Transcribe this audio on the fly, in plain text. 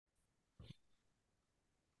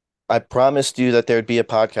I promised you that there'd be a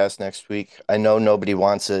podcast next week. I know nobody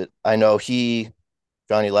wants it. I know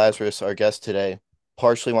Johnny Lazarus, our guest today,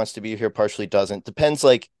 partially wants to be here, partially doesn't. Depends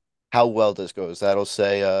like how well this goes. That'll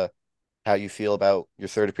say how you feel about your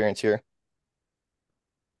third appearance here.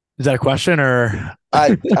 Is that a question or?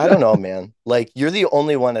 I don't know, man. Like you're the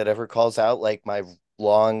only one that ever calls out like my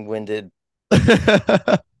long-winded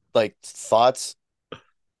like thoughts.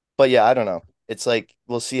 But yeah, I don't know. It's like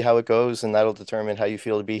we'll see how it goes, and that'll determine how you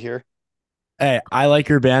feel to be here. Hey, I like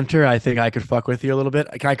your banter. I think I could fuck with you a little bit.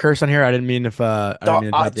 Can I curse on here? I didn't mean to drop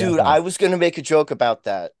the F Dude, I bomb. was gonna make a joke about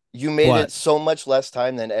that. You made it What? so much less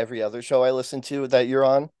time than every other show I listen to that you're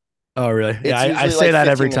on. Oh, really? Yeah, It's I usually say like that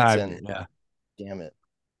 15 every minutes time. in. Yeah. Damn it.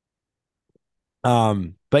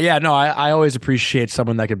 But yeah, no, I always appreciate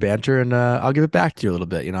someone that can banter, and I'll give it back to you a little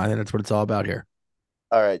bit. I think that's what it's all about here.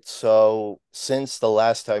 All right. So since the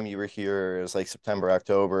last time you were here, it was like September,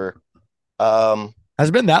 October. Um, Has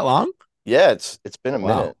it been that long? yeah, it's been a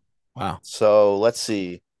Wow. minute. Wow. So let's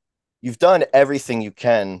see. You've done everything you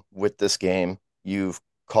can with this game. You've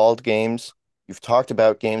called games. You've talked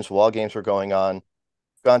about games while games were going on.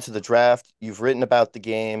 Gone to the draft. You've written about the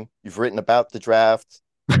game. You've written about the draft.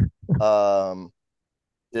 Um,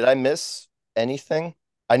 did I miss anything?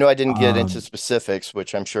 I know I didn't get into Um, specifics,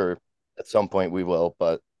 which I'm sure at some point we will,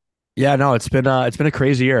 but yeah, no, it's been a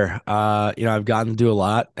crazy year. I've gotten to do a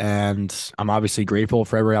lot, and I'm obviously grateful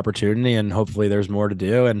for every opportunity, and hopefully there's more to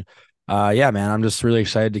do. And yeah, man, I'm just really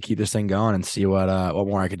excited to keep this thing going and see what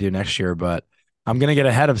more I could do next year. But I'm gonna get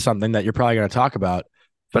ahead of something that you're probably gonna talk about.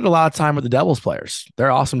 Spent a lot of time with the Devils players.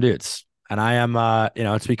 They're awesome dudes, and I am,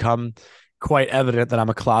 it's become quite evident that I'm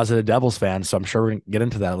a closeted Devils fan. So I'm sure we're gonna get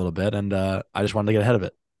into that a little bit, and I just wanted to get ahead of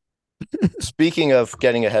it. speaking of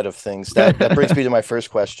getting ahead of things, that brings me to my first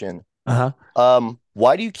question. Uh-huh.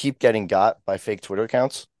 Why do you keep getting got by fake Twitter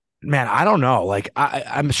accounts? Man, I don't know. Like,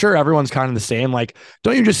 I'm sure everyone's kind of the same. Like,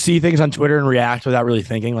 don't you just see things on Twitter and react without really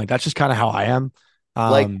thinking? Like, that's just kind of how I am.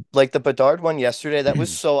 Like Um, like the Bedard one yesterday, that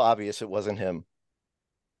was so obvious it wasn't him.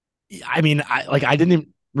 I mean, I didn't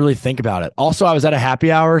even really think about it. Also, I was at a happy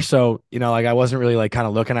hour, so like I wasn't really like kind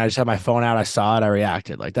of looking. I just had my phone out. I saw it. I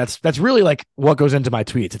reacted. Like that's really like what goes into my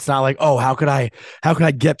tweets. It's not like, oh, how could I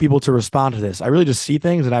get people to respond to this? I really just see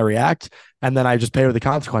things and I react, and then I just pay with the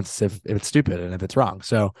consequences if it's stupid and if it's wrong.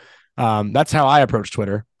 So that's how I approach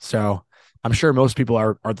Twitter. So I'm sure most people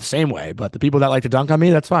are the same way, but the people that like to dunk on me,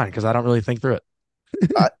 that's fine because I don't really think through it.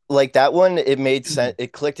 Like that one, it made sense.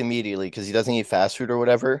 It clicked immediately because he doesn't eat fast food or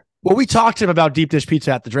whatever. Well, we talked to him about deep dish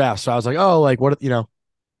pizza at the draft, so I was like, oh, like what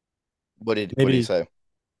What did he maybe say?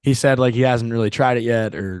 he said like he hasn't really tried it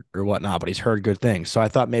yet or whatnot, but he's heard good things. So I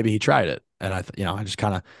thought maybe he tried it, and I just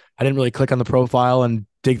kind of I didn't really click on the profile and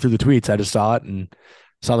dig through the tweets. I just saw it and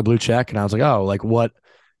saw the blue check, and I was like, oh, like what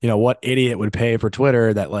idiot would pay for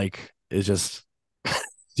Twitter that like is just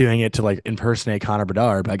doing it to like impersonate Connor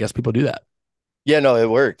Bedard? But I guess people do that. Yeah, no, it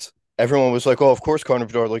worked. Everyone was like, "Oh, of course, Connor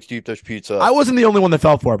Bedard likes deep dish pizza." I wasn't the only one that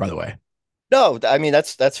fell for it, by the way. No, I mean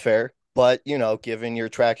that's fair, but given your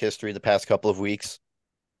track history the past couple of weeks,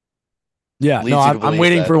 Yeah, no, leads you to I'm believe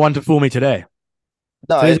waiting that. for one to fool me today.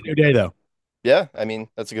 No, Today's a new day, though. yeah, I mean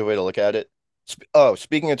that's a good way to look at it. Oh,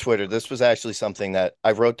 speaking of Twitter, this was actually something that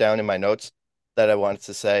I wrote down in my notes that I wanted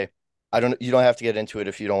to say. You don't have to get into it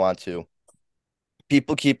if you don't want to.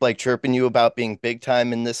 People keep like chirping you about being big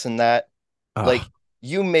time and this and that. Uh, Like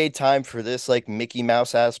you made time for this like Mickey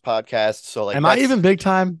Mouse ass podcast, so like am I that's even big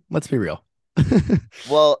time? Let's be real.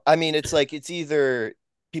 well, I mean, it's like it's either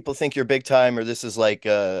people think you're big time or this is like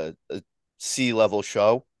a C level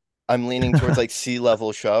show. I'm leaning towards like C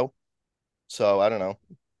level show, so I don't know.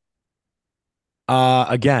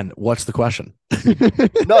 Again, what's the question?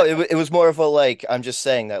 No, it was more of a like I'm just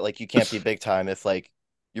saying that like you can't be big time if like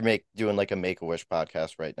you're make doing like a Make a Wish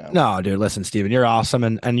podcast right now. No, dude, listen, Steven, you're awesome.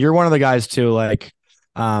 And you're one of the guys too, like,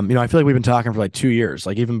 I feel like we've been talking for like 2 years,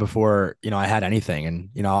 like even before, I had anything. And,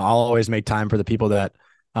 I'll always make time for the people that,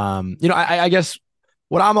 I guess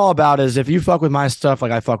what I'm all about is if you fuck with my stuff,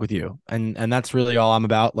 like I fuck with you. And that's really all I'm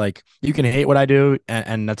about. Like you can hate what I do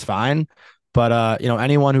and that's fine. But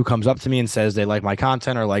anyone who comes up to me and says they like my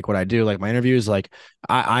content or like what I do, like my interviews, like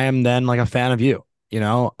I am then like a fan of you,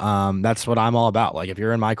 that's what I'm all about. Like if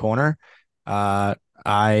you're in my corner, uh,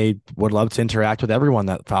 I would love to interact with everyone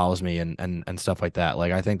that follows me and stuff like that.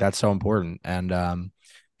 Like I think that's so important. And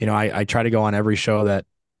I try to go on every show that,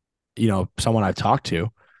 someone I've talked to.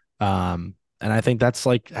 And I think that's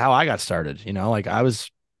like how I got started. Like I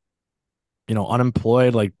was,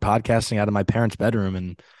 unemployed, like podcasting out of my parents' bedroom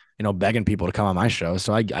and, begging people to come on my show.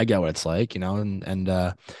 So I get what it's like, and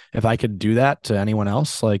if I could do that to anyone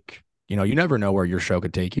else, like, you never know where your show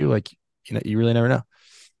could take you. Like, you really never know.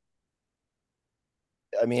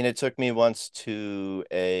 I mean, it took me once to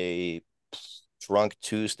a drunk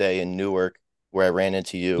Tuesday in Newark where I ran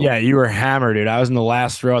into you. Yeah, you were hammered, dude. I was in the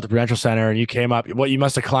last row at the Prudential Center, and you came up. What you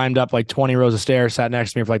must have climbed up like 20 rows of stairs, sat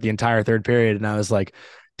next to me for like the entire third period, and I was like,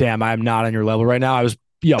 "Damn, I'm not on your level right now." I was,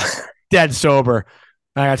 dead sober.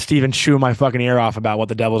 I got Steven chewing my fucking ear off about what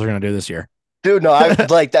the Devils are gonna do this year. Dude, no, I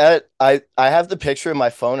like that. I have the picture in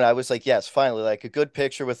my phone and I was like, yes, finally, like a good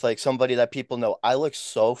picture with like somebody that people know. I look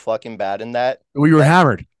so fucking bad in that. We were That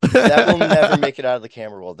hammered. that will never make it out of the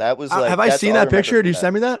camera roll. That was Have like I that's seen all I that remember picture? Did from you that.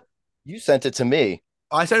 send me that? You sent it to me.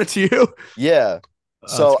 Oh, I sent it to you. Yeah. Oh,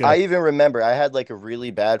 that's So I good. even remember I had like a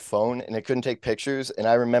really bad phone and it couldn't take pictures. And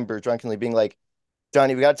I remember drunkenly being like,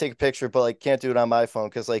 Johnny, we got to take a picture, but like can't do it on my phone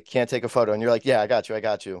because like can't take a photo. And you're like, yeah, I got you. I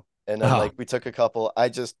got you. And then Oh, like we took a couple.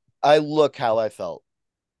 I look how I felt.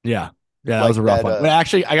 yeah, yeah, that was a Like rough that. one. But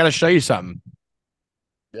actually, I got to show you something.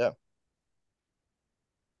 Yeah.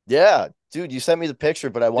 Yeah. Dude, you sent me the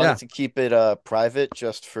picture, but I wanted Yeah, to keep it private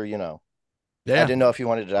just for, I yeah, didn't know if you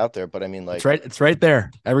wanted it out there, but I mean it's like, right. It's right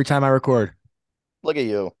there every time I record. look at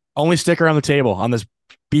you. Only sticker on the table on this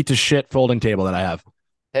beat to shit folding table that I have.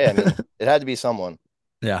 Hey, I mean, it had to be someone.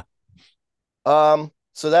 Yeah.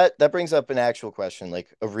 So that brings up an actual question,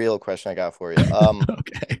 like a real question I got for you.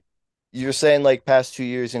 Okay. You're saying like past 2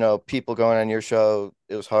 years, people going on your show,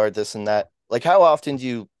 it was hard, this and that. Like, how often do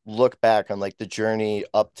you look back on like the journey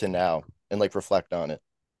up to now and like reflect on it?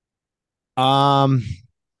 Um,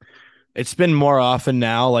 it's been more often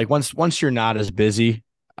now. Like once you're not as busy,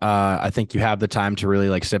 I think you have the time to really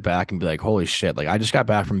like sit back and be like, holy shit! Like I just got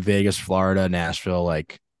back from Vegas, Florida, Nashville.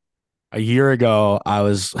 Like a year ago, I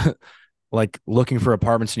was like looking for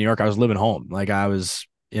apartments in New York. I was living home. Like I was,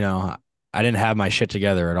 I didn't have my shit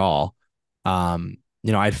together at all.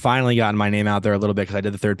 I'd finally gotten my name out there a little bit because I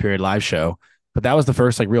did the third period live show, but that was the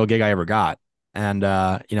first like real gig I ever got. And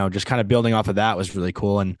just kind of building off of that was really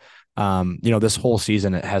cool. And this whole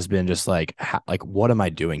season it has been just like like what am I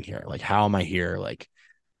doing here? Like how am I here? Like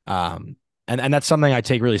and that's something I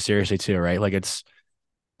take really seriously too, right? Like it's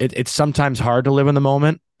sometimes hard to live in the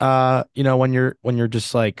moment, when you're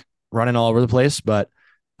just like running all over the place. But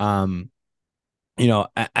um,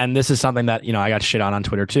 and this is something that, I got shit on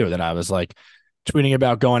Twitter too, that I was like tweeting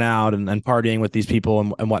about going out and partying with these people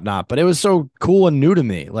and whatnot. But it was so cool and new to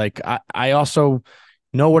me. Like I also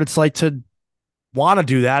know what it's like to want to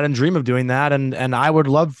do that and dream of doing that. And I would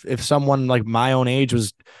love if someone like my own age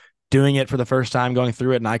was doing it for the first time, going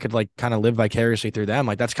through it, and I could like kind of live vicariously through them.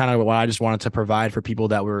 Like that's kind of what I just wanted to provide for people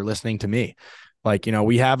that were listening to me. Like,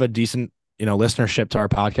 we have a decent, listenership to our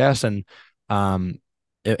podcast. And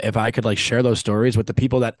if I could like share those stories with the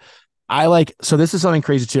people that I like. So this is something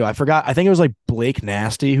crazy too. I forgot. I think it was like Blake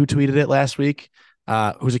Nasty who tweeted it last week.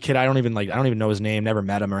 Who's a kid I don't even know his name, never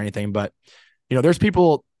met him or anything. But there's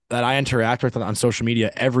people that I interact with on social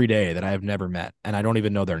media every day that I have never met, and I don't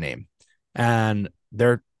even know their name. And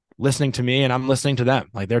they're listening to me and I'm listening to them.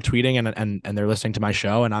 Like they're tweeting and they're listening to my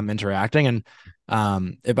show and I'm interacting.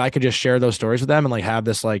 And if I could just share those stories with them and like have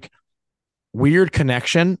this like weird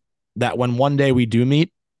connection that when one day we do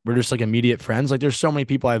meet, we're just like immediate friends. Like there's so many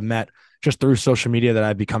people I've met just through social media that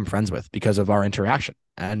I've become friends with because of our interaction.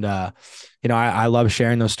 And I love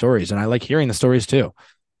sharing those stories and I like hearing the stories too.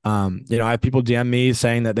 I have people DM me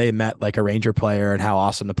saying that they met like a Ranger player and how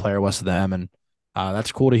awesome the player was to them. And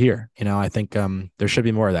that's cool to hear. I think there should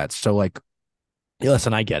be more of that. So like, yeah,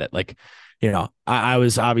 listen, I get it. Like, I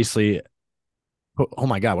was obviously, oh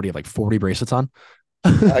my God, what do you have like 40 bracelets on?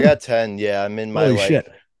 I got 10. Yeah, I'm in my Holy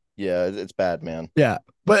shit. yeah, it's bad, man. Yeah.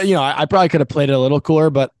 But, I probably could have played it a little cooler,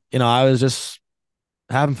 but, I was just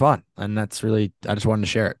having fun. And that's really, I just wanted to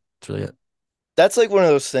share it. It's really it. That's like one of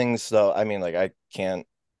those things, though. I mean, like, I can't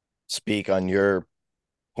speak on your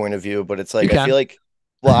point of view, but it's You like, I feel can. like,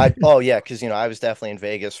 well, oh, yeah, because, I was definitely in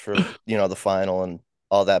Vegas for, the final and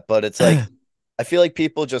all that. But it's like, I feel like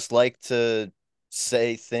people just like to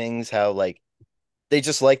say things how, like, they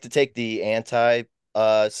just like to take the anti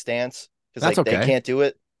stance because, That's like, they okay. can't do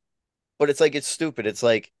it. But it's like, it's stupid. It's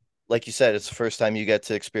like you said, it's the first time you get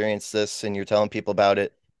to experience this and you're telling people about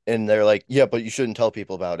it. And they're like, yeah, but you shouldn't tell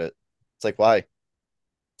people about it. It's like, why?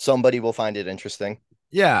 Somebody will find it interesting.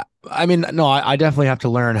 Yeah. I mean, no, I definitely have to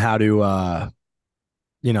learn how to,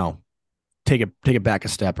 you know, take it back a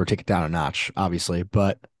step or take it down a notch, obviously.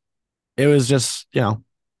 But it was just, it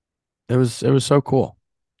was so cool.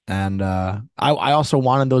 And I also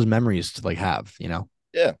wanted those memories to like have, Yeah.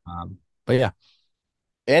 but yeah.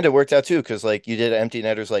 And it worked out too, because like you did empty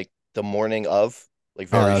netters like the morning of, like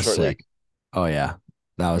Oh, that very was shortly. sick. Oh yeah.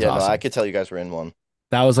 That was Yeah, no, I awesome. could tell you guys were in one.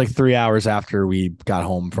 That was like 3 hours after we got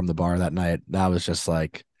home from the bar that night. That was just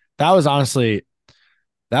like that was honestly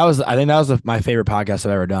I think that was my favorite podcast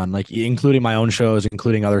I've ever done. Like including my own shows,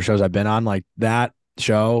 including other shows I've been on. Like that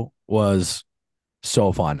show was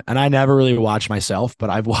so fun. And I never really watched myself, but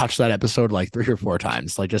I've watched that episode like 3 or 4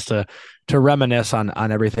 times, like just to reminisce on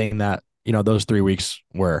everything that, those 3 weeks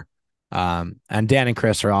were. And Dan and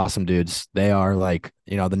Chris are awesome dudes. They are like,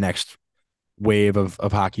 the next wave of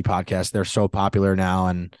hockey podcasts. They're so popular now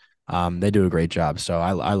and they do a great job. So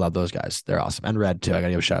I love those guys. They're awesome. And Red too. I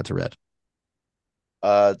gotta give a shout out to Red.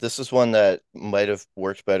 This is one that might have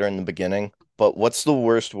worked better in the beginning, but what's the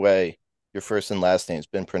worst way your first and last name's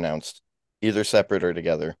been pronounced, either separate or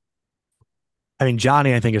together? I mean,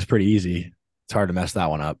 Johnny, I think is pretty easy. It's hard to mess that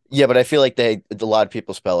one up. Yeah, but I feel like a lot of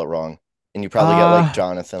people spell it wrong, and you probably get like Uh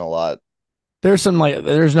Jonathan a lot. there's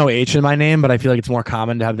no H in my name, but I feel like it's more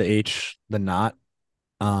common to have the H than not.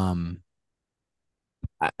 Um,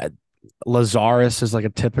 Lazarus is like a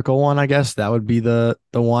typical one, I guess. That would be the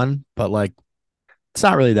one, but like it's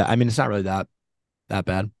not really that. I mean, it's not really that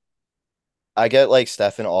bad. I get like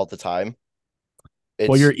Stefan all the time.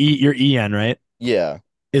 Well, It's you're En, right? yeah,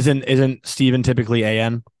 Isn't Steven typically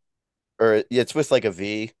An? or it's with like a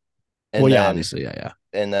V, Well, and yeah, then obviously, yeah,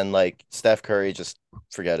 like Steph Curry, just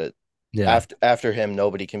forget it. yeah, After him,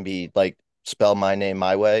 nobody can be like spell my name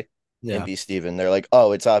my way and yeah, be Steven. They're like,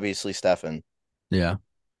 oh, it's obviously Stefan. yeah.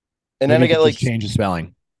 And then Maybe I you get could like, just change the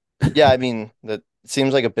spelling. yeah, I mean that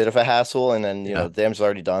seems like a bit of a hassle, and then Yeah, the dam's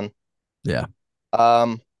already done. yeah.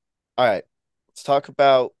 All right, let's talk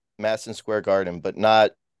about Madison Square Garden, but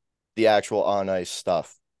not the actual on ice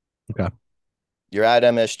stuff. Okay. You're at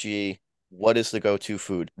MSG. What is the go-to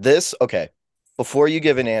food? Okay. Before you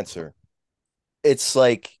give an answer, it's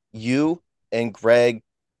like you and Greg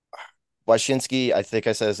Wyshynski. I think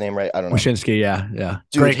I said his name right. I don't know. Wyshynski, yeah, yeah.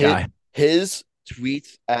 Dude, Great guy. his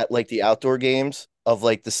tweets at like the outdoor games of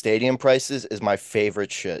like the stadium prices is my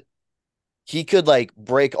favorite shit. He could like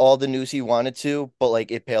break all the news he wanted to, but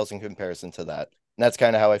like it pales in comparison to that. And that's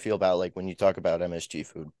kind of how I feel about like when you talk about MSG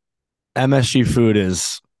food. MSG food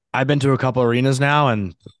is. I've been to a couple arenas now,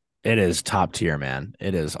 and it is top tier, man.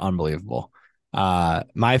 It is unbelievable.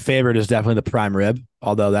 My favorite is definitely the prime rib,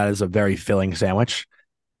 although that is a very filling sandwich.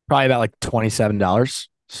 Probably about like $27,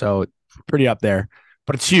 so pretty up there.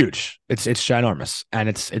 But it's huge. It's ginormous, and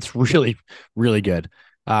it's really really good.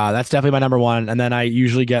 That's definitely my number one. And then I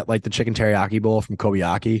usually get like the chicken teriyaki bowl from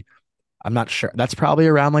Kobayaki. I'm not sure. That's probably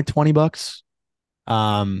around like $20.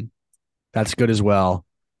 Um, that's good as well.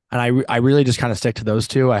 And I really just kind of stick to those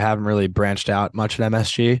two. I haven't really branched out much at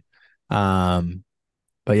MSG. Um,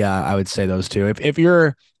 but yeah, I would say those two. If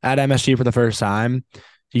you're at MSG for the first time,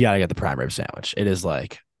 you gotta get the prime rib sandwich. It is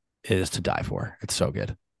to die for. It's so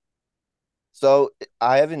good. So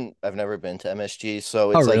I've never been to MSG,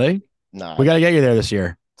 so Oh, it's like, really? We nah, gotta get you there this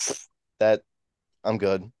year. that I'm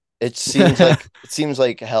good. No, It seems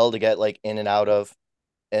like hell to get like in and out of,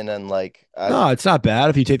 and then like it's not bad.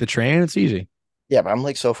 If you take the train, it's easy. yeah, but I'm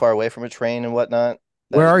like so far away from a train and whatnot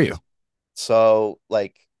Where that are you? so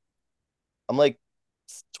like I'm like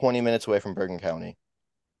 20 minutes away from Bergen County.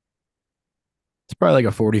 It's probably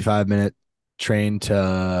like a 45-minute train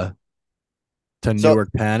to So Newark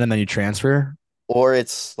Penn, and then you transfer. or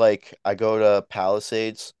it's like I go to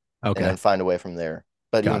Palisades and Okay, then find a way from there.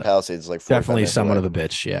 But even got it. Palisades is like 45 Definitely minutes somewhat away. of a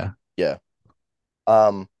bitch. Yeah. Yeah.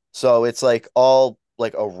 So it's like all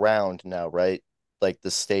like around now, right? Like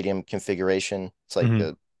the stadium configuration. It's like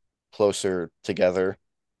Hmm. closer together,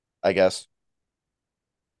 I guess.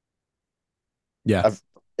 Yeah. I've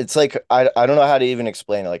it's like I don't know how to even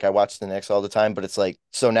explain it. Like I watch the Knicks all the time, but it's like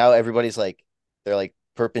so now everybody's like they're like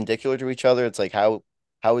perpendicular to each other. It's like how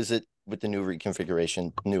is it with the new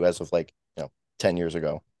reconfiguration, new as of like, 10 years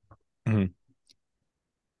ago? Hmm.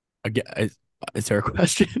 Again, is there a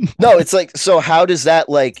question? No, it's like so how does that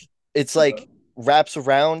like it's like wraps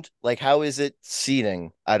around? Like how is it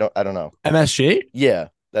seating? I don't know. MSG? Yeah,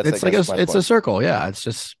 that's I It's like guess my it's a point. circle. Yeah.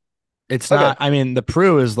 It's Okay. not. I mean, the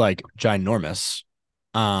Pru is like ginormous.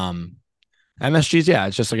 Um, MSG's, yeah,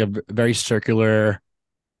 it's just like a very circular,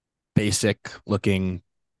 basic looking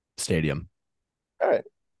stadium. All right.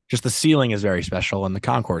 Just the ceiling is very special, and the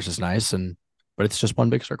concourse is nice, but it's just one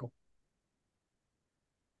big circle.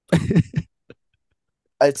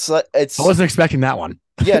 It's like I it's wasn't expecting that one.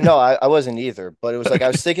 yeah, no, I wasn't either, but it was like I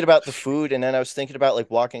was Okay. thinking about the food and then I was thinking about like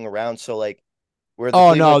walking around. So like where the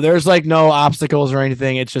Oh no, Cleveland there's like no obstacles or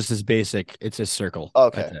anything. It's just as basic. It's a circle.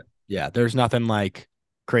 That's okay. it. Yeah, there's nothing like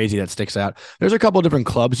crazy that sticks out. There's a couple of different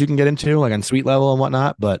clubs you can get into, like on suite level and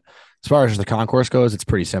whatnot. But as far as the concourse goes, it's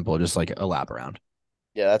pretty simple. Just like a lap around.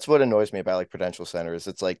 Yeah, that's what annoys me about like Prudential Center is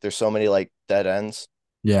it's like there's so many like dead ends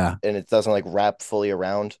Yeah, and it doesn't like wrap fully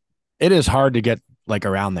around. it is hard to get like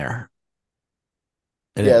around there.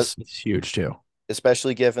 It Yeah, is. It's huge too.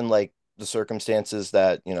 especially given like the circumstances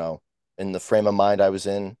that, in the frame of mind I was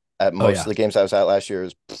in at Oh most of yeah. the games I was at last year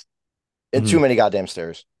is and too Mhm. many goddamn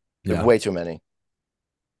stairs. Yeah. Way too many.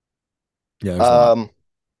 Yeah. There's a lot. Um,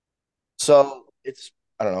 so it's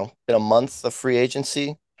I don't know, been a month of free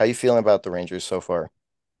agency. How you feeling about the Rangers so far?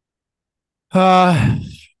 Uh,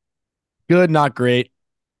 good, not great.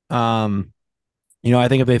 Um, I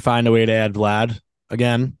think if they find a way to add Vlad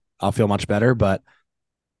again, I'll feel much better. But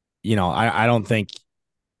I don't think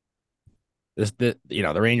the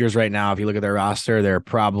Rangers right now, if you look at their roster, they're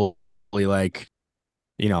probably like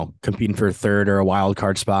competing for a third or a wild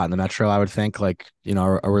card spot in the Metro. I would think like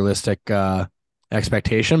a realistic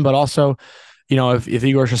expectation, but also if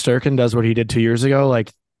Igor Shesterkin does what he did 2 years ago,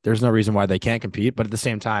 like there's no reason why they can't compete. But at the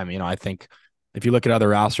same time, I think if you look at other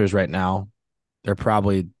rosters right now, they're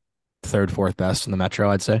probably third, fourth best in the Metro.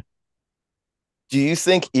 I'd say. Do you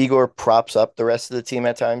think Igor props up the rest of the team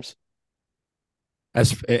at times?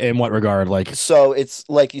 As in what regard? Like, So it's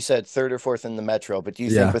like you said, third or fourth in the Metro, but do you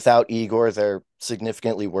think yeah. without Igor, they're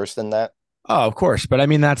significantly worse than that? Oh, of course. But I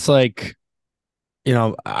mean, that's like,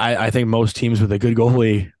 I think most teams with a good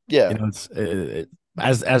goalie, Yeah.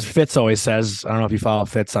 as Fitz always says, I don't know if you follow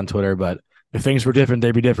Fitz on Twitter, but if things were different,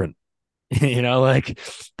 they'd be different. Like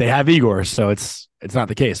they have Igor, so it's not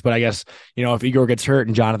the case. But I guess, if Igor gets hurt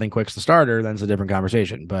and Jonathan Quick's the starter, then it's a different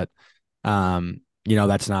conversation. But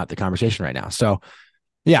that's not the conversation right now. So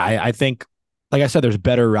yeah, I think like I said, there's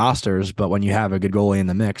better rosters, but when you have a good goalie in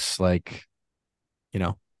the mix, like, you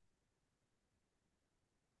know,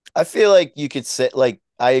 I feel like you could say, like,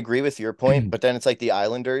 I agree with your point, but then it's like the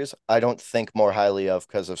Islanders, I don't think more highly of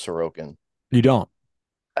because of Sorokin. you don't.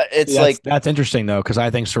 See, It's that's like, that's interesting though, because I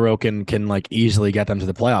think Sorokin can like easily get them to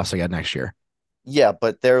the playoffs again next year. yeah,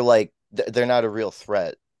 but they're like, they're not a real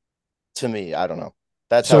threat to me. I don't know.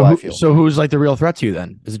 That's how So I who feel. so who's like the real threat to you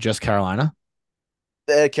then? Is it just Carolina?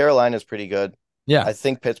 Carolina's pretty good. Yeah. I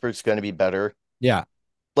think Pittsburgh's going to be better. Yeah.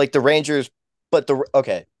 Like the Rangers, but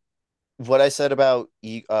okay, what I said about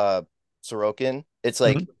Sorokin, it's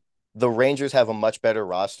like Mhm. the Rangers have a much better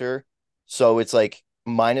roster. So it's like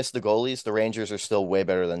minus the goalies, the Rangers are still way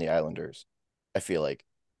better than the Islanders, I feel like.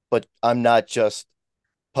 But I'm not just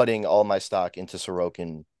putting all my stock into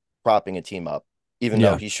Sorokin propping a team up, even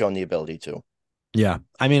though Yeah. he's shown the ability to. Yeah.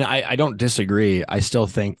 I mean, I don't disagree. I still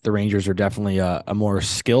think the Rangers are definitely a more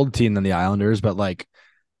skilled team than the Islanders, but like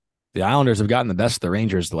the Islanders have gotten the best of the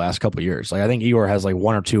Rangers the last couple of years. Like I think Igor has like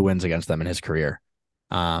one or two wins against them in his career.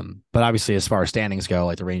 But obviously as far as standings go,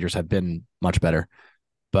 like the Rangers have been much better.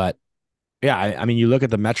 But yeah, I mean, you look at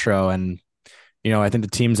the Metro and I think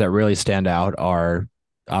the teams that really stand out are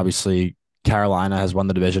obviously Carolina has won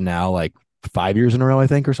the division now like 5 years in a row, I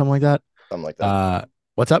think, or something like that. Something like that. Uh,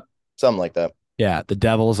 what's up? Something like that. Yeah, the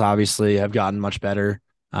Devils obviously have gotten much better.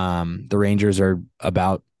 The Rangers are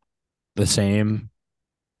about the same.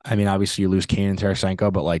 I mean, obviously you lose Kane and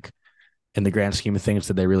Tarasenko, but like in the grand scheme of things,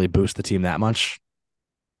 did they really boost the team that much?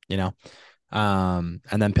 You know, and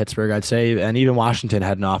then Pittsburgh, I'd say, and even Washington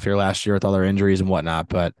had an off year last year with all their injuries and whatnot,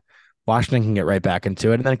 but Washington can get right back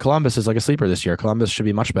into it. And then Columbus is like a sleeper this year. Columbus should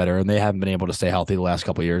be much better, and they haven't been able to stay healthy the last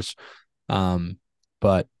couple of years. Um,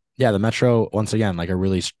 but yeah, the Metro once again like a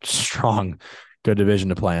really strong, good division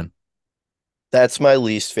to play in. That's my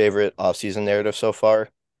least favorite offseason narrative so far.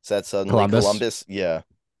 Is that suddenly Columbus. Columbus? Yeah.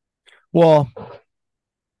 Well,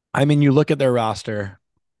 I mean, you look at their roster,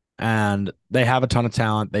 and they have a ton of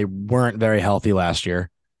talent. They weren't very healthy last year.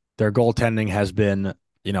 Their goaltending has been,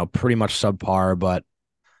 pretty much subpar, but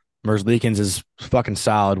Merzlikins is fucking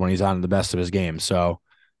solid when he's on the best of his game. So,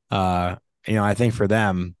 uh, I think for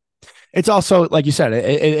them, it's also like you said,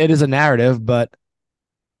 it is a narrative, but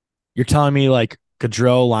you're telling me like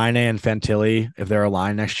Gaudreau, Line, and Fantilli, if they're a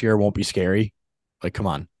line next year, won't be scary. Like, come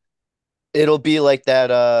on. It'll be like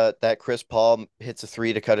that Chris Paul hits a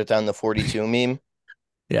three to cut it down the 42 meme.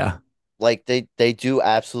 Yeah. Like they do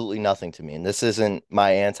absolutely nothing to me. And this isn't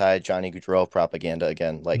my anti Johnny Gaudreau propaganda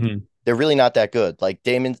again. Like Mhm. they're really not that good. Like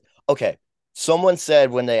Damon, okay. Someone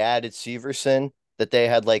said when they added Severson that they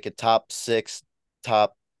had like a top six,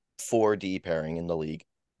 top 4D pairing in the league.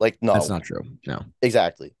 Like That's no, not true. No.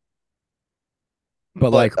 exactly.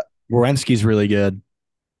 But But like Werenski's really good.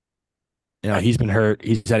 I, He's been hurt.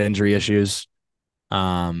 He's had injury issues.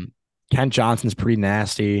 Um, Kent Johnson's pretty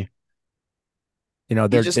nasty. he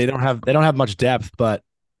They just don't have much depth, but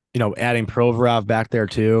adding Provorov back there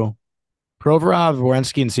too. Provorov,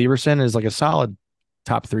 Werenski, and Severson is like a solid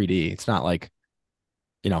top 3D. It's not like,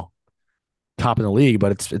 you know, top in the league,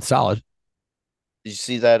 but it's solid. did you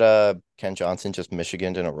see that Ken Johnson just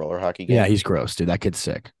Michiganed in a roller hockey Yeah, game? he's gross, dude. That kid's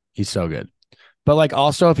sick. He's so good. But like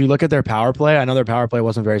also, if you look at their power play, I know their power play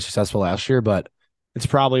wasn't very successful last year, but it's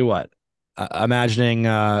probably what imagining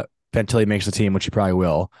Fantilli makes the team, which he probably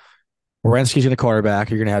will. Werenski's going to quarterback.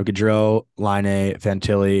 You're going to have Gaudreau, Line,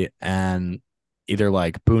 Fantilli, and either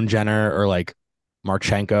like Boone Jenner or like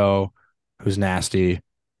Marchenko, who's nasty,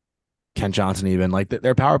 Kent Johnson, even like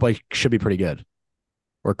their power play should be pretty good,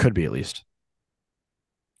 or could be at least.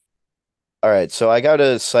 All right, so I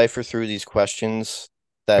gotta cipher through these questions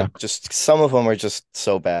that Okay. just some of them are just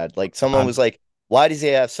so bad. Like someone Um, was like, "Why does he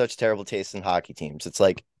have such terrible taste in hockey teams?" It's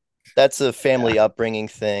like that's a yeah, family upbringing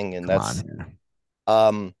thing, and come that's on.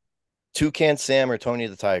 um Toucan Sam or Tony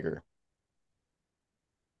the Tiger.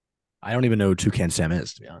 I don't even know who Toucan Sam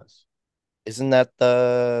is, to be honest. Isn't that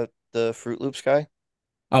the Fruit Loops guy?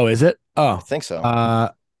 Oh, is it? I Oh, think so. uh,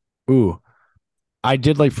 ooh, I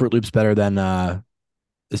did like Fruit Loops better than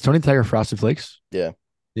is Tony the Tiger Frosted Flakes? Yeah.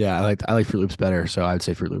 Yeah, I like Fruit Loops better, so I would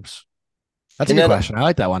say Fruit Loops. That's a And good then question. I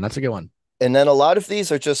like that one. That's a good one. a lot of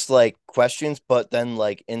these are just like questions, but then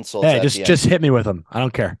like insults Hey, at just the end. just hit me with them. I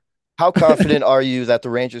don't care. How confident are you that the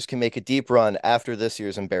Rangers can make a deep run after this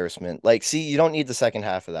year's embarrassment? Like, see, you don't need the second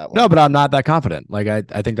half of that No, one. but I'm not that confident. Like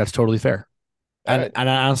I think that's totally fair. All And right. and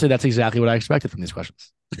honestly, that's exactly what I expected from these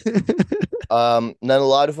questions. And then a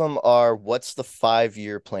lot of them are, what's the 5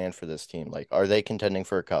 year plan for this team? Like, are they contending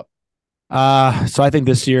for a cup? So I think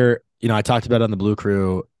this year, I talked about it on the Blue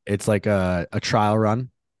Crew. It's like a trial run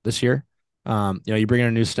this year. You bring in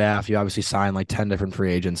a new staff. You obviously sign like 10 different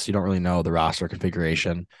free agents. You don't really know the roster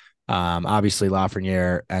configuration. Obviously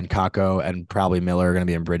Lafreniere and Kako and probably Miller are going to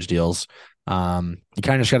be in bridge deals. You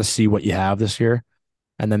kind of just got to see what you have this year.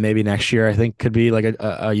 And then maybe next year, I think could be like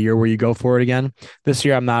a year where you go for it again. This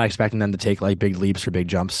year, I'm not expecting them to take like big leaps or big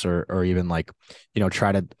jumps or even like,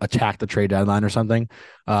 try to attack the trade deadline or something.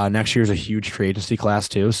 Next year is a huge free agency class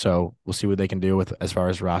too. So we'll see what they can do with as far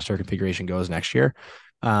as roster configuration goes next year.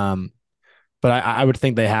 Um, but I would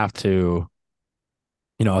think they have to,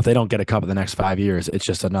 if they don't get a cup in the next 5 years, it's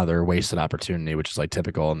just another wasted opportunity, which is like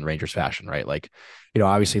typical in Rangers fashion, right? Like,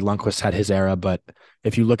 obviously Lundqvist had his era, but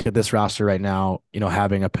if you look at this roster right now,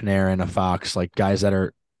 having a Panarin, a Fox, like guys that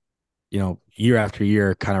are, year after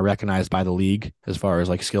year kind of recognized by the league as far as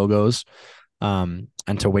like skill goes. And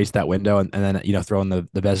to waste that window and then, throw in the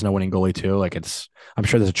Vezina winning goalie too. Like I'm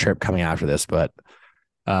sure there's a trip coming after this, but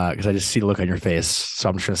because I just see the look on your face. So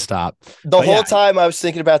I'm just going to stop. The But whole yeah, time I was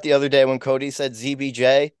thinking about the other day when Cody said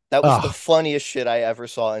ZBJ, that was the oh, funniest shit I ever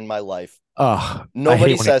saw in my life. oh, I Nobody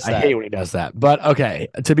hate when he, says I hate that. when he does that. But okay,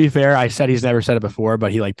 to be fair, I said he's never said it before,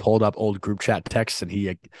 but he like pulled up old group chat texts and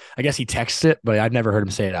I guess he texts it, but I've never heard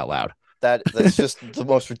him say it out loud. That's just the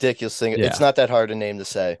most ridiculous thing. It's Yeah, not that hard a name to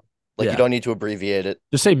say. Like you yeah. don't need to abbreviate it.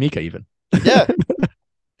 Just say Mika even. Yeah.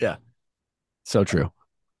 Yeah, so true.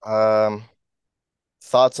 Um,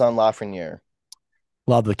 Thoughts on Lafreniere?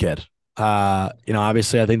 Love the kid.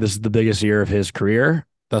 Obviously, I think this is the biggest year of his career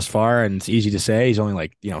thus far, and it's easy to say. He's only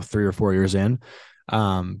like 3 or 4 years in,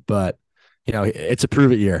 but it's a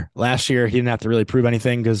prove it year. Last year, he didn't have to really prove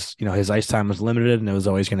anything because his ice time was limited, and it was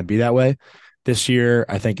always going to be that way. This year,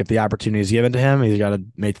 I think if the opportunity is given to him, he's got to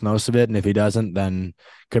make the most of it, and if he doesn't, then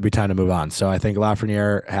could be time to move on. So I think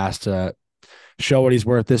Lafreniere has to show what he's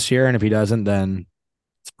worth this year, and if he doesn't, then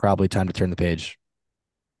it's probably time to turn the page.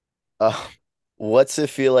 Uh, what's it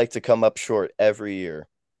feel like to come up short every year?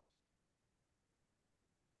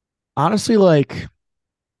 Honestly, like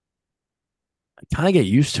kind of get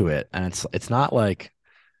used to it. And it's not like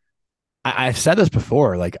I've said this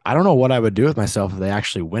before. Like, I don't know what I would do with myself if they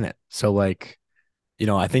actually win it. So like,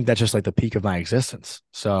 I think that's just like the peak of my existence.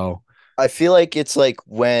 So I feel like it's like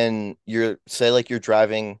when you're say like you're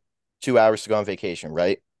driving 2 hours to go on vacation,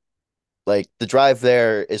 right? Like the drive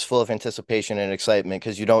there is full of anticipation and excitement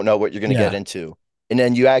because you don't know what you're going to get yeah, into. And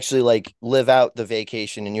then you actually like live out the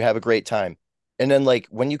vacation and you have a great time. And then like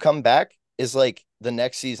when you come back is like the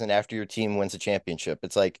next season after your team wins a championship.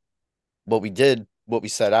 It's like what we did, what we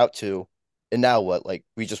set out to. And now what? Like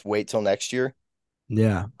we just wait till next year?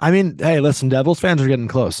 yeah. I mean, hey, listen, Devils fans are getting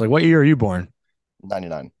close. Like, what year are you born?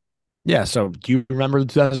 99. Yeah. So do you remember the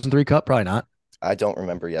 2003 Cup? Probably not. I don't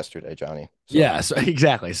remember yesterday, Johnny. So Yeah. So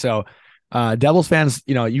exactly. So Devils fans,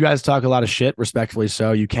 you guys talk a lot of shit, respectfully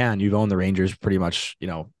so. You can. You've owned the Rangers pretty much,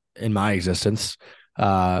 in my existence.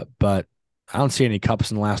 But I don't see any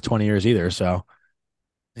cups in the last 20 years either. So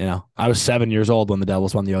I was 7 years old when the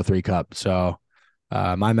Devils won the '03 Cup. So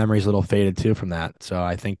my memory's a little faded too from that. So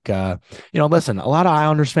I think, listen, a lot of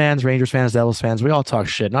Islanders fans, Rangers fans, Devils fans, we all talk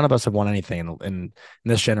shit. None of us have won anything in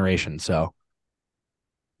this generation. So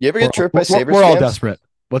you ever we're, get chirped by we're, we're Sabres we're all fans? desperate.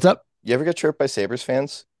 What's up? You ever get chirped by Sabres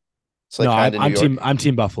fans? It's like No, kind of New I'm team York. I'm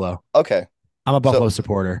team Buffalo. Okay. I'm a So Buffalo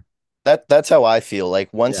supporter. That's how I feel.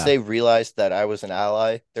 Like once Yeah. they realized that I was an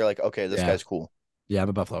ally, they're like, okay, this Yeah. guy's cool. Yeah. I'm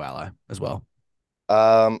a Buffalo ally as well.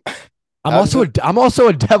 Um, I'm how does also it? I'm also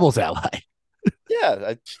a Devils ally.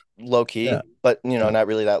 Yeah, low Yeah. key, but Yeah. not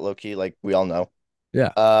really that low key, like we all know.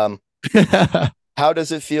 Yeah. Um, how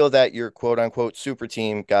does it feel that your quote unquote super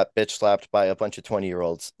team got bitch slapped by a bunch of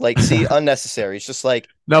 20-year-olds? Like, see, unnecessary. It's just like,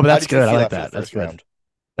 No, but how that's did you good. I feel like after the that. That's first good. round?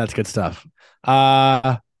 That's good stuff.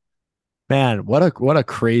 Uh Man, what a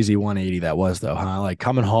crazy 180 that was though, huh? Like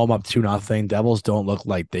coming home up 2-0. Devils don't look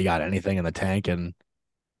like they got anything in the tank, and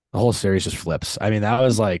the whole series just flips. I mean, that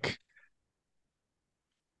was like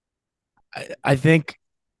I think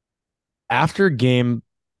after game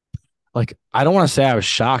like I don't want to say I was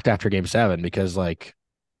shocked after game 7 because like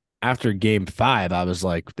after game 5 I was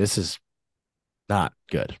like this is not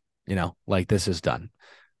good. Like this is done.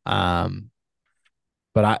 Um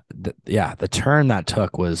but yeah, the turn that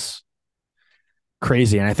took was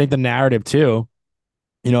crazy, and I think the narrative too,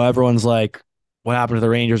 everyone's like, what happened to the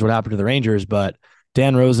Rangers? What happened to the Rangers? But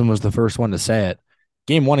Dan Rosen was the first one to say it.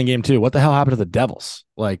 Game 1 and game 2, what the hell happened to the Devils?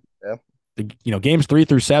 Like, Yeah. games 3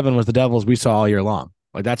 through 7 was the Devils we saw all year long.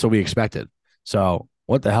 Like, that's what we expected. So,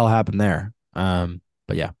 what the hell happened there?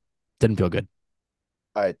 But yeah, didn't feel good.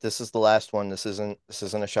 All right, this is the last one. This isn't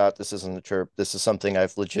a shot. This isn't a chirp. This is something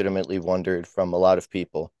I've legitimately wondered from a lot of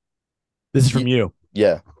people. This is You, from you.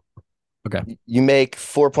 yeah, Okay. you make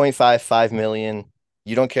 4.55 million.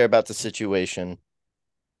 You don't care about the situation.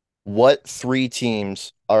 What three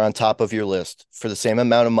teams are on top of your list for the same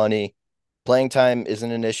amount of money? Playing time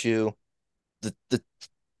isn't an issue. The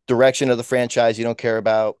direction of the franchise you don't care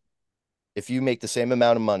about. If you make the same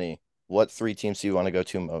amount of money, what three teams do you want to go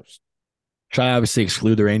to most? Should I obviously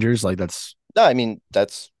exclude the Rangers? Like, No, I mean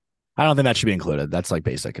that's I don't think that should be included. That's like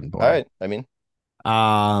basic and all boring. right. I mean,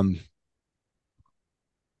 Um,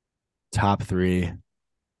 Top three. I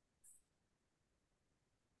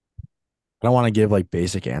don't want to give like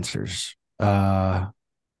basic answers. Honestly,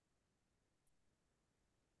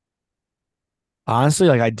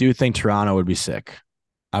 like I do think Toronto would be sick.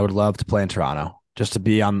 I would love to play in Toronto just to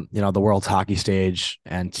be on, the world's hockey stage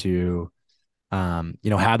and to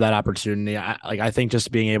have that opportunity. I think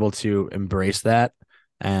just being able to embrace that,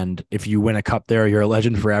 and if you win a cup there, you're a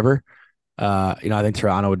legend forever. I think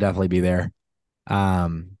Toronto would definitely be there.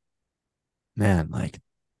 Um, Man, like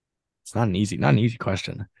it's not an easy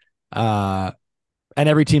question. Uh, and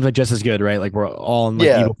every team's like just as good, right? Like we're all in like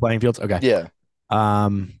yeah, equal playing fields. Okay. yeah,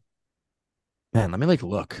 Um, Man, let me like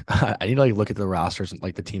look. I need to like look at the rosters and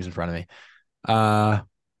like the teams in front of me. Uh,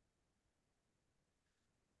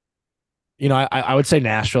 I would say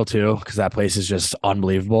Nashville too, because that place is just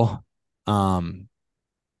unbelievable. Um,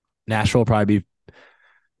 Nashville will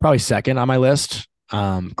probably second on my list.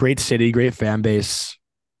 Great city, great fan base.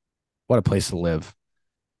 What a place to live.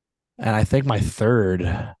 And I think my third,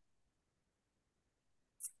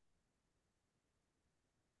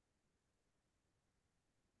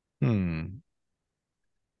 hmm,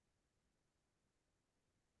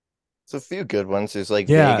 it's a few good ones. There's like yeah,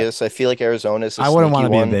 Vegas. I feel like Arizona is a I wouldn't want sneaky to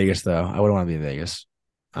be in one. Vegas though. I wouldn't want to be in Vegas.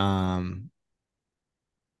 Um,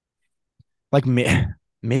 like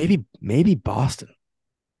maybe Boston.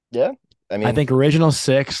 Yeah, I I mean, think original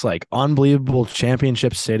six, like unbelievable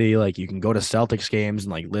championship city. Like you can go to Celtics games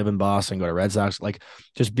and like live in Boston, go to Red Sox. Like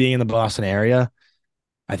just being in the Boston area,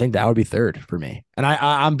 I think that would be third for me. And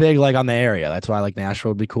I'm big like on the area. That's why like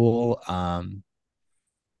Nashville would be cool.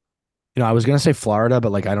 I was gonna say Florida,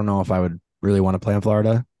 but like I don't know if I would really want to play in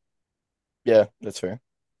Florida. yeah, that's fair.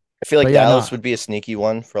 I feel like But yeah, Dallas no, would be a sneaky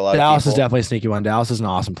one for a lot of Dallas is people. definitely a sneaky one. Dallas is an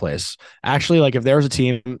awesome place. Actually, like if there was an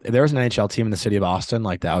NHL team in the city of Austin,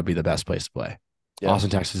 like that would be the best place to play. Yeah. Austin,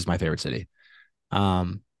 Texas is my favorite city.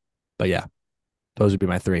 Um, but yeah, those would be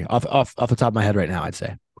my three off the top of my head right now. I'd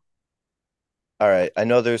say. All right. I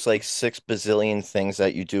know there's like 6 bazillion things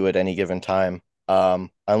that you do at any given time. I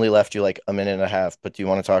only left you like a minute and a half, but do you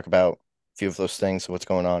want to talk about a few of those things, what's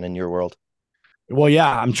going on in your world? Well,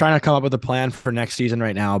 yeah, I'm trying to come up with a plan for next season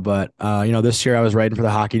right now. But this year I was writing for the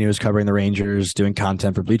Hockey News, covering the Rangers, doing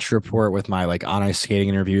content for Bleacher Report with my like on ice skating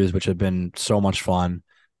interviews, which have been so much fun.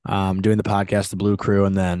 Doing the podcast, The Blue Crew,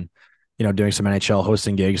 and then doing some NHL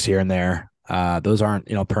hosting gigs here and there. Those aren't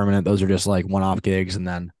permanent; those are just like one-off gigs, and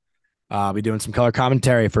then I'll be doing some color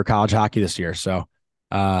commentary for college hockey this year. So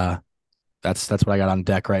uh, that's what I got on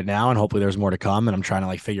deck right now, and hopefully there's more to come. And I'm trying to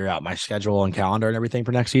like figure out my schedule and calendar and everything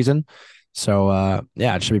for next season. So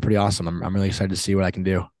yeah, it should be pretty awesome. I'm really excited to see what I can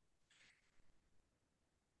do.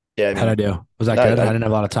 Yeah, I How'd I mean, do? Was that no, good? I didn't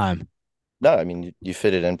have a lot of time. no, I mean, you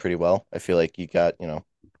fit it in pretty well. I feel like you got,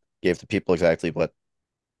 gave the people exactly what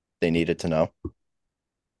they needed to know.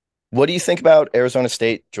 What do you think about Arizona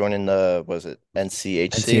State joining the, was it NCHC?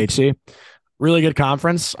 NCHC. Really good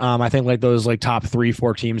conference. I think like those like top three,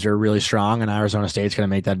 four teams are really strong, and Arizona State's going to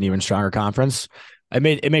make that an even stronger conference.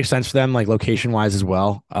 It makes sense for them, like location wise as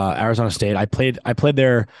well. Arizona State. I played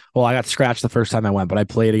there. Well, I got scratched the first time I went, but I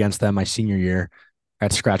played against them my senior year. I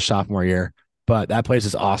got scratched sophomore year, but that place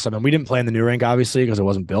is awesome, and we didn't play in the new rink obviously because it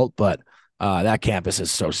wasn't built. But that campus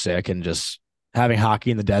is so sick, and just having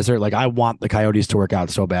hockey in the desert. Like I want the Coyotes to work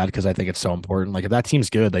out so bad because I think it's so important. Like if that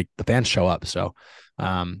team's good, like the fans show up. So.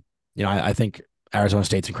 Um, I think Arizona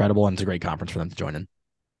State's incredible and it's a great conference for them to join in.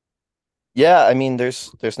 Yeah, I mean,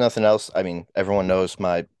 there's nothing else. I mean, everyone knows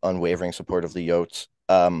my unwavering support of the Yotes.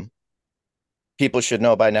 People should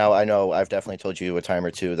know by now. I know I've definitely told you a time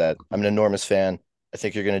or two that I'm an enormous fan. I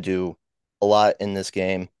think you're going to do a lot in this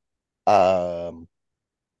game. Um,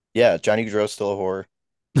 yeah, Johnny Gaudreau's still a whore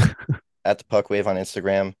at the Puck Wave on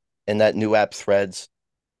Instagram and that new app Threads.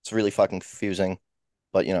 It's really fucking confusing,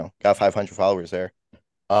 but got 500 followers there.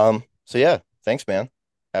 So yeah, thanks, man.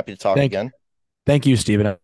 Happy to talk Thank, again. thank you, Stephen.